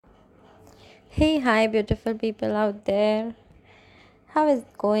Hey, hi, beautiful people out there. How is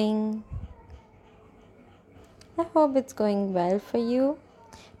it going? I hope it's going well for you.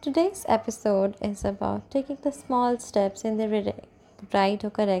 Today's episode is about taking the small steps in the right or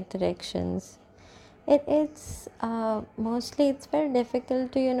correct directions. Mostly it's very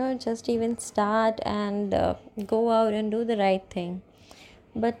difficult to just even start and go out and do the right thing.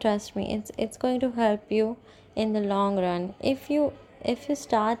 But trust me, it's going to help you in the long run. If you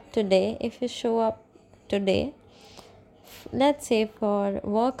start today, if you show up today, let's say for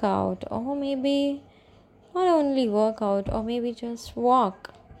workout, or maybe not only workout, or maybe just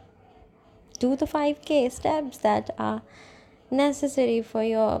walk, do the 5k steps that are necessary for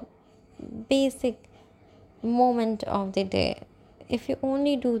your basic moment of the day. If you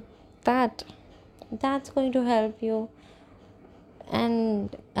only do that, that's going to help you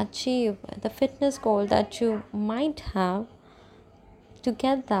and achieve the fitness goal that you might have. To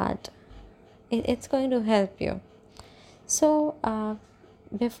get that, it's going to help you. So,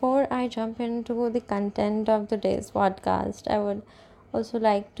 before I jump into the content of today's podcast, I would also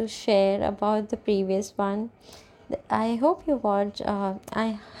like to share about the previous one. I hope you watch.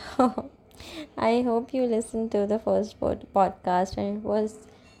 I hope you listened to the first podcast, and it was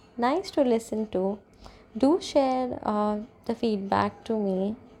nice to listen to. Do share the feedback to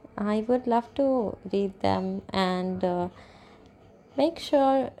me. I would love to read them and make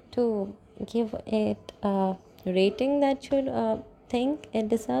sure to give it a rating that you think it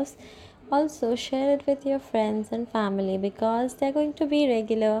deserves. Also share it with your friends and family, because they're going to be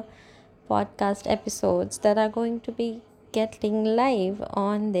regular podcast episodes that are going to be getting live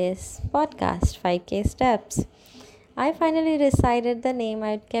on this podcast, 5k steps. I finally decided the name.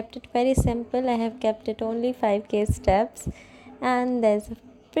 I kept it very simple. I have kept it only 5k steps, and there's a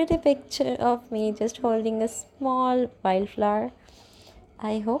pretty picture of me just holding a small wildflower.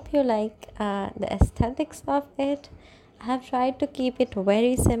 I hope you like the aesthetics of it. I have tried to keep it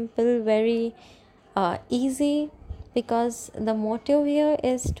very simple, very easy, because the motive here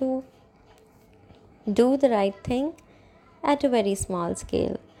is to do the right thing at a very small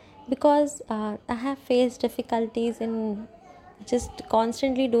scale. Because I have faced difficulties in just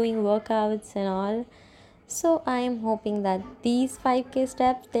constantly doing workouts and all. So I am hoping that these 5k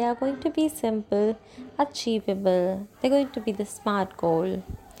steps, they are going to be simple, achievable. They're going to be the smart goal.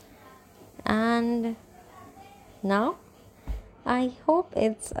 And now I hope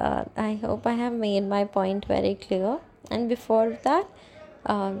I have made my point very clear. And before that,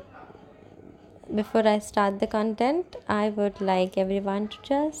 uh, before I start the content, I would like everyone to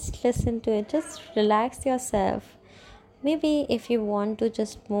just listen to it. Just relax yourself. Maybe if you want to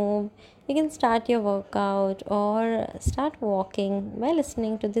just move, you can start your workout or start walking by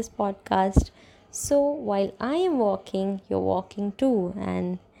listening to this podcast. So while I am walking, you're walking too,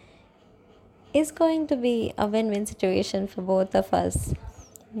 and it's going to be a win-win situation for both of us.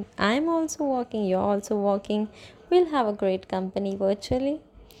 I'm also walking, you're also walking. We'll have a great company virtually.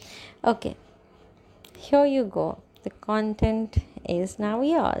 Okay, here you go. The content is now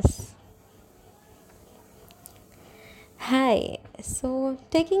yours. Hi. So,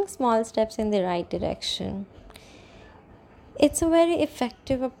 taking small steps in the right direction. It's a very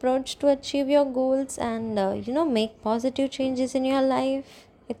effective approach to achieve your goals and make positive changes in your life.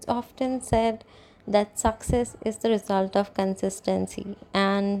 It's often said that success is the result of consistency,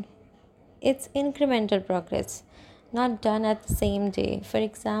 and it's incremental progress, not done at the same day. For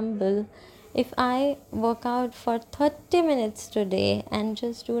example, if I work out for 30 minutes today and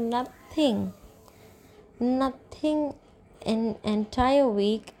just do nothing in entire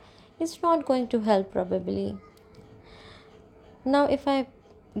week, it's not going to help probably. Now, if I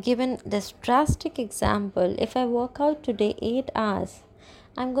given this drastic example, if I work out today 8 hours,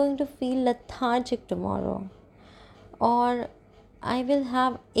 I'm going to feel lethargic tomorrow, or I will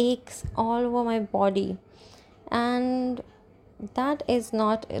have aches all over my body, and that is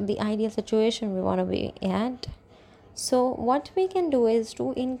not the ideal situation we want to be at. So what we can do is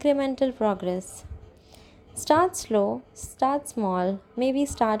do incremental progress. Start slow, start small, maybe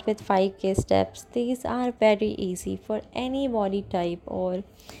start with 5k steps. These are very easy for any body type or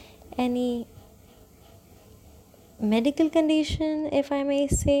any medical condition, if I may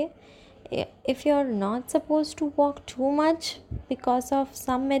say. If you're not supposed to walk too much because of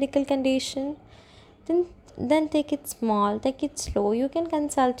some medical condition, then take it small, take it slow. You can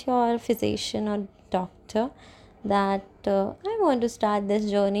consult your physician or doctor that I want to start this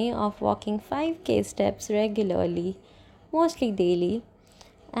journey of walking 5k steps regularly, mostly daily,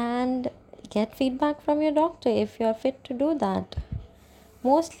 and get feedback from your doctor if you are fit to do that.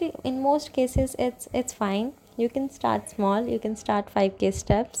 Mostly, in most cases, it's fine. You can start small. You can start 5K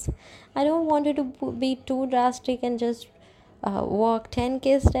steps. I don't want you to be too drastic and just walk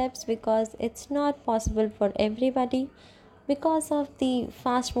 10K steps, because it's not possible for everybody because of the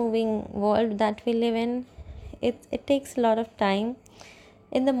fast moving world that we live in. It takes a lot of time.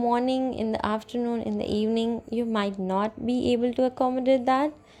 In the morning, in the afternoon, in the evening, you might not be able to accommodate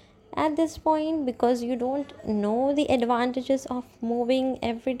that at this point, because you don't know the advantages of moving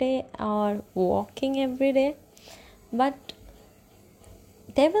every day or walking every day. But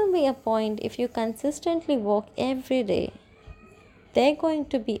there will be a point, if you consistently walk every day, there going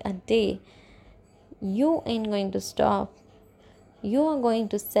to be a day you ain't going to stop. You are going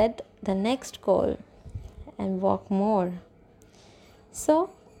to set the next goal and walk more. So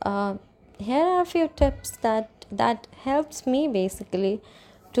here are a few tips that helps me basically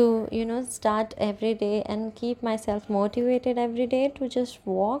to start every day and keep myself motivated every day to just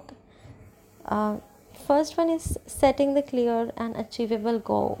walk. uh, First one is setting the clear and achievable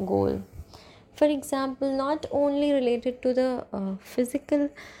goal. For example, not only related to the physical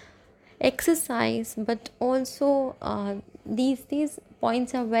exercise, but also these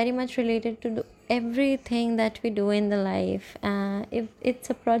points are very much related to everything that we do in the life. If it's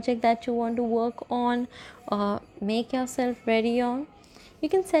a project that you want to work on or make yourself ready on, you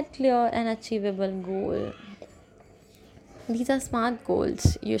can set clear and achievable goal. These are smart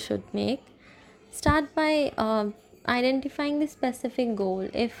goals you should make. Start by identifying the specific goal.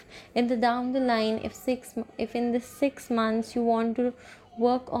 If in the down the line, if in the 6 months you want to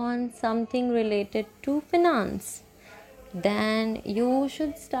work on something related to finance, then you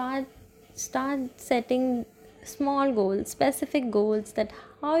should start setting small goals, specific goals, that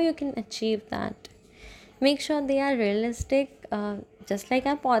how you can achieve that. Make sure they are realistic. Just like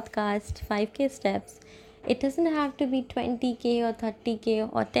our podcast 5K steps, it doesn't have to be 20K or 30K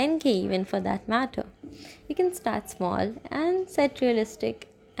or 10K, even for that matter. You can start small and set realistic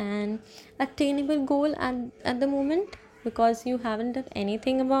and attainable goal at the moment, because you haven't done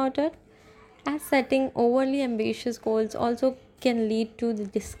anything about it. As setting overly ambitious goals also can lead to the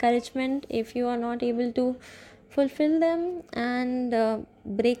discouragement if you are not able to fulfill them, and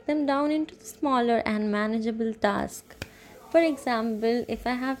break them down into smaller and manageable tasks. For example, if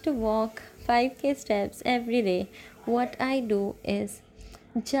I have to walk 5K steps every day, what I do is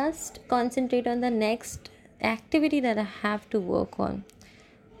just concentrate on the next activity that I have to work on.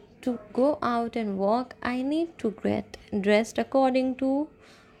 To go out and walk, I need to get dressed according to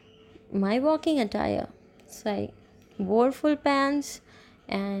my walking attire. So I wore full pants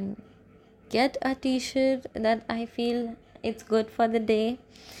and get a t-shirt that I feel it's good for the day.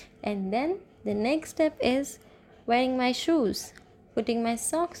 And then the next step is wearing my shoes, putting my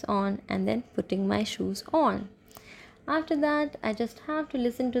socks on, and then putting my shoes on. After that, I just have to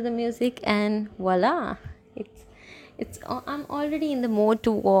listen to the music, and voila, it's I'm already in the mode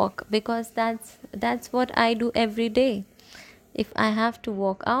to walk, because that's what I do every day. If I have to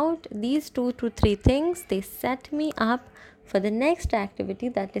walk out, these 2 to 3 things, they set me up for the next activity,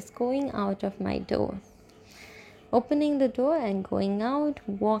 that is going out of my door. Opening the door and going out,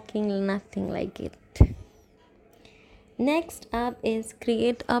 walking, nothing like it. Next up is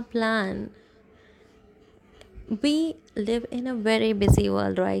create a plan. We live in a very busy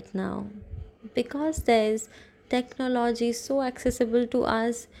world right now. Because there's technology so accessible to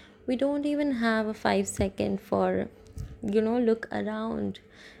us, we don't even have a 5 second for look around.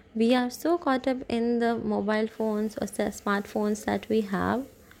 We are so caught up in the mobile phones or smartphones that we have.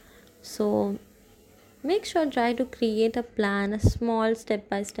 So make sure, try to create a plan, a small step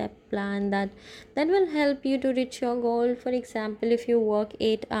by step plan that will help you to reach your goal. For example, if you work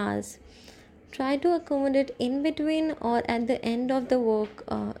 8 hours, try to accommodate in between or at the end of the work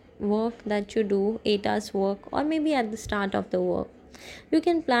that you do, 8 hours work, or maybe at the start of the work. You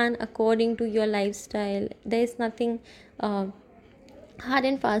can plan according to your lifestyle. There is nothing hard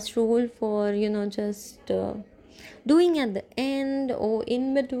and fast rule for just doing at the end or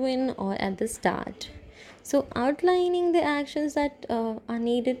in between or at the start. So outlining the actions that are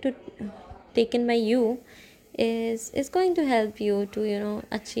needed to taken by you is going to help you to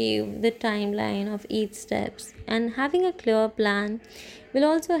achieve the timeline of each steps. And having a clear plan will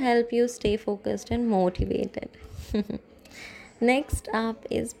also help you stay focused and motivated. Next up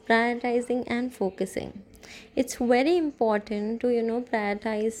is prioritizing and focusing. It's very important to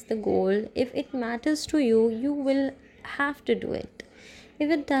prioritize the goal. If it matters to you, you will have to do it. If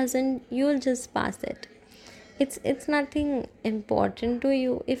it doesn't, you'll just pass it. It's nothing important to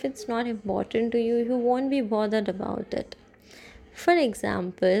you. If it's not important to you, you won't be bothered about it. For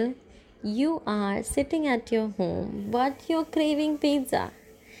example, you are sitting at your home but you're craving pizza.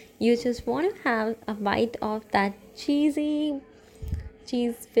 you just want to have a bite of that cheesy,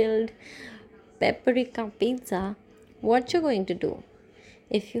 cheese filled paprika pizza, what you're going to do?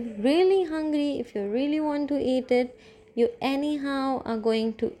 If you're really hungry, if you really want to eat it, you anyhow are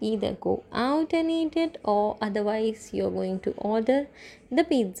going to either go out and eat it, or otherwise you're going to order the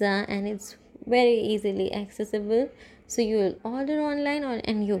pizza, and it's very easily accessible. So you will order online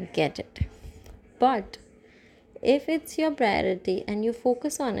and you get it. But if it's your priority and you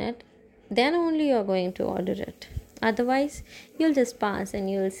focus on it, then only you're going to order it. Otherwise, you'll just pass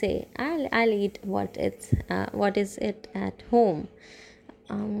and you'll say, I'll eat what is it at home.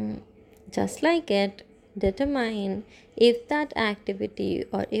 Just like it, determine if that activity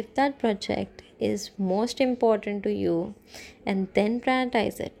or if that project is most important to you, and then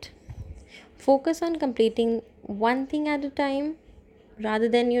prioritize it. Focus on completing one thing at a time rather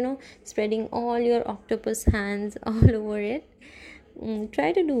than spreading all your octopus hands all over it.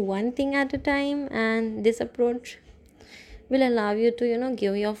 Try to do one thing at a time, and this approach will allow you to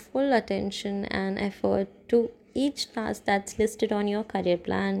give your full attention and effort to each task that's listed on your career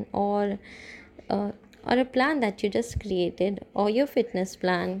plan, uh, or a plan that you just created, or your fitness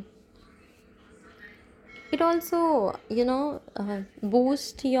plan. It also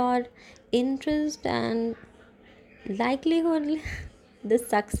boost your interest and likelihood the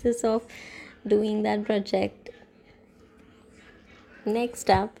success of doing that project. Next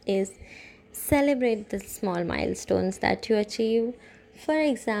up is celebrate the small milestones that you achieve. For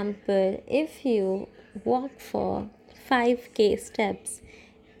example, if you walk for 5k steps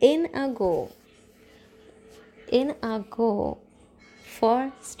in a go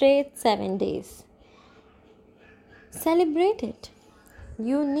for straight 7 days, celebrate it.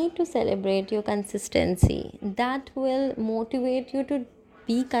 You need to celebrate your consistency. That will motivate you to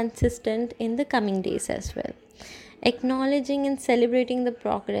be consistent in the coming days as well. Acknowledging and celebrating the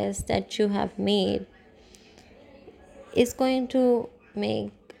progress that you have made is going to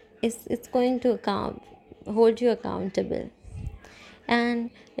make it's going to hold you accountable. And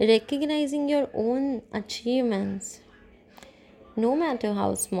recognizing your own achievements, no matter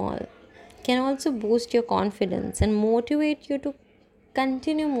how small, can also boost your confidence and motivate you to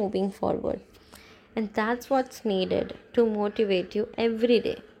continue moving forward. And that's what's needed to motivate you every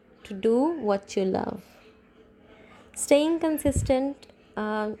day to do what you love. Staying consistent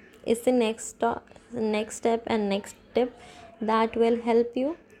is the next step and next tip that will help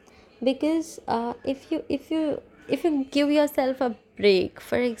you. Because if you give yourself a break,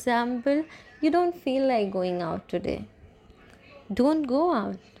 for example, you don't feel like going out today, don't go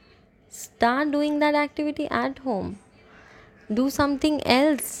out. Start doing that activity at home. Do something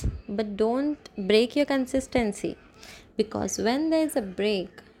else, but don't break your consistency. Because when there's a break,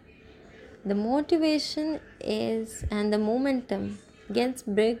 the motivation is and the momentum gets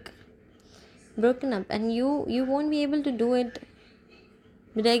broken up, and you won't be able to do it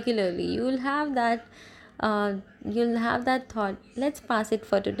regularly. You'll have that thought, let's pass it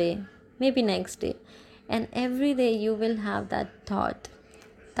for today, maybe next day, and every day you will have that thought.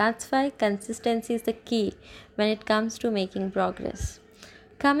 That's why consistency is the key when it comes to making progress.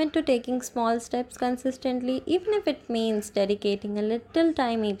 Commit to taking small steps consistently, even if it means dedicating a little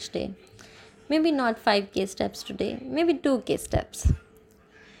time each day. Maybe not 5k steps today, maybe 2k steps.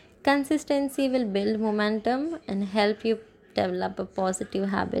 Consistency will build momentum and help you develop a positive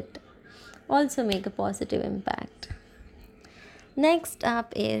habit, also make a positive impact. Next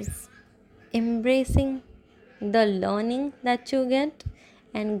up is embracing the learning that you get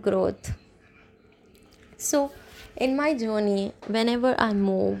and growth. So, in my journey, whenever I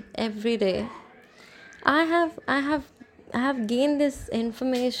move every day, I have I have I have gained this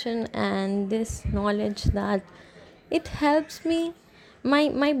information and this knowledge that it helps me.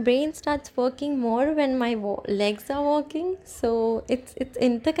 My brain starts working more when my legs are walking, so it's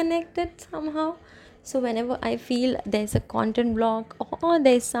interconnected somehow. So whenever I feel there's a content block, or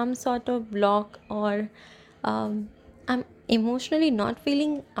there's some sort of block, or I'm emotionally not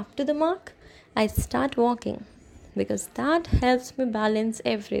feeling up to the mark, I start walking, because that helps me balance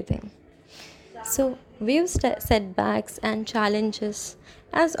everything. So, view setbacks and challenges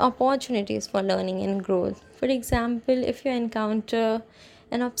as opportunities for learning and growth. For example, if you encounter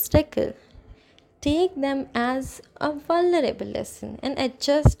an obstacle, take them as a vulnerable lesson and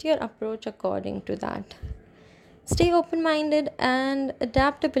adjust your approach according to that. Stay open minded and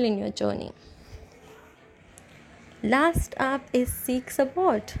adaptable in your journey. Last up is seek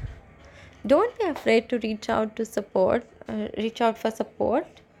support. Don't be afraid to reach out for support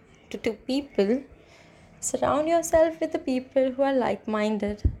to people. Surround yourself with the people who are like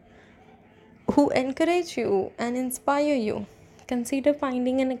minded, who encourage you and inspire you. consider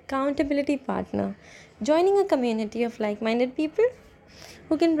finding an accountability partner, joining a community of like minded people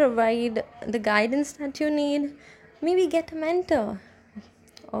who can provide the guidance that you need. Maybe get a mentor,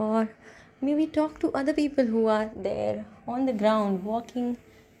 or maybe talk to other people who are there on the ground walking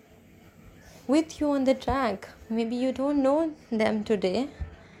with you on the track. Maybe you don't know them today,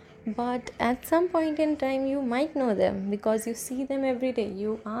 but at some point in time you might know them because you see them every day.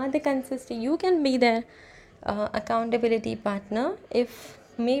 You are the consistent, you can be their accountability partner. If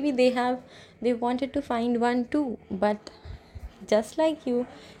maybe they wanted to find one too, but just like you,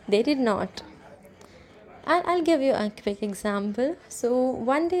 they did not. I'll give you a quick example. So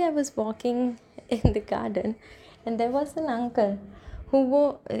one day I was walking in the garden, and there was an uncle who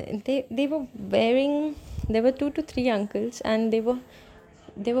were they were wearing, there were two to three uncles, and they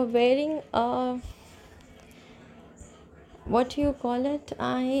were wearing a, what do you call it,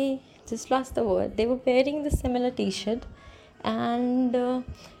 I just lost the word. They were wearing the similar t-shirt, and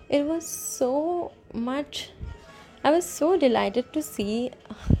it was so much, I was so delighted to see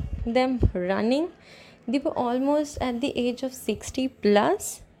them running. They were almost at the age of 60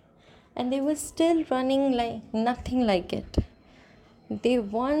 plus, and they were still running like nothing like it. They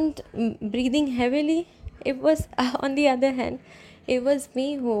weren't breathing heavily. It was on the other hand, it was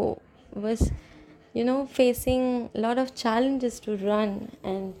me who was, facing a lot of challenges to run,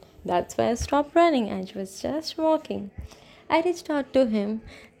 and that's why I stopped running. I was just walking. I reached out to him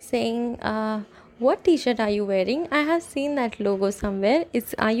saying, what t-shirt are you wearing? I have seen that logo somewhere.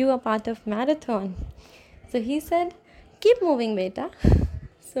 Are you a part of marathon? So he said, keep moving, beta.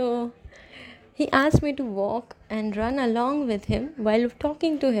 So he asked me to walk and run along with him while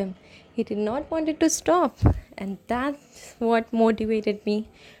talking to him. He did not want to stop, and that's what motivated me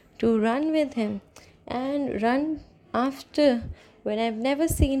to run with him and run after, when I've never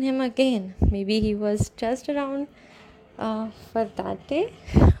seen him again. Maybe he was just around for that day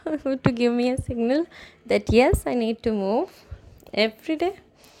to give me a signal that yes, I need to move every day.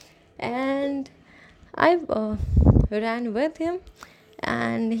 And I ran with him,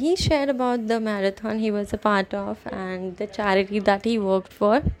 and he shared about the marathon he was a part of and the charity that he worked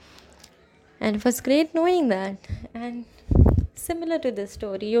for. And it was great knowing that. And similar to this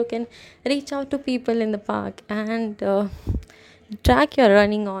story, you can reach out to people in the park and track your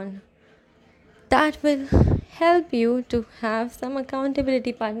running on. That will help you to have some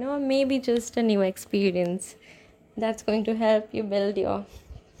accountability partner, or maybe just a new experience that's going to help you build your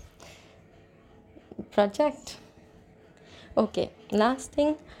project. Okay, last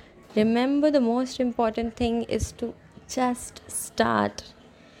thing, remember the most important thing is to just start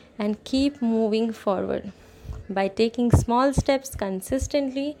and keep moving forward. By taking small steps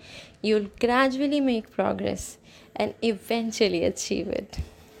consistently, you'll gradually make progress and eventually achieve it.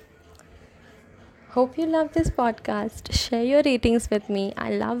 Hope you love this podcast. Share your ratings with me.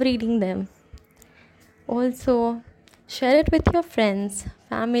 I love reading them. Also, share it with your friends,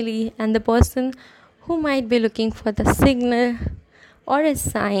 family, and the person who might be looking for the signal or a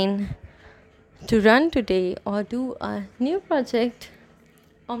sign to run today or do a new project,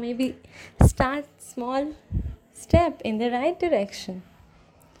 or maybe start small step in the right direction.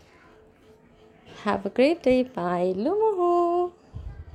 Have a great day. Bye. Lumuhu.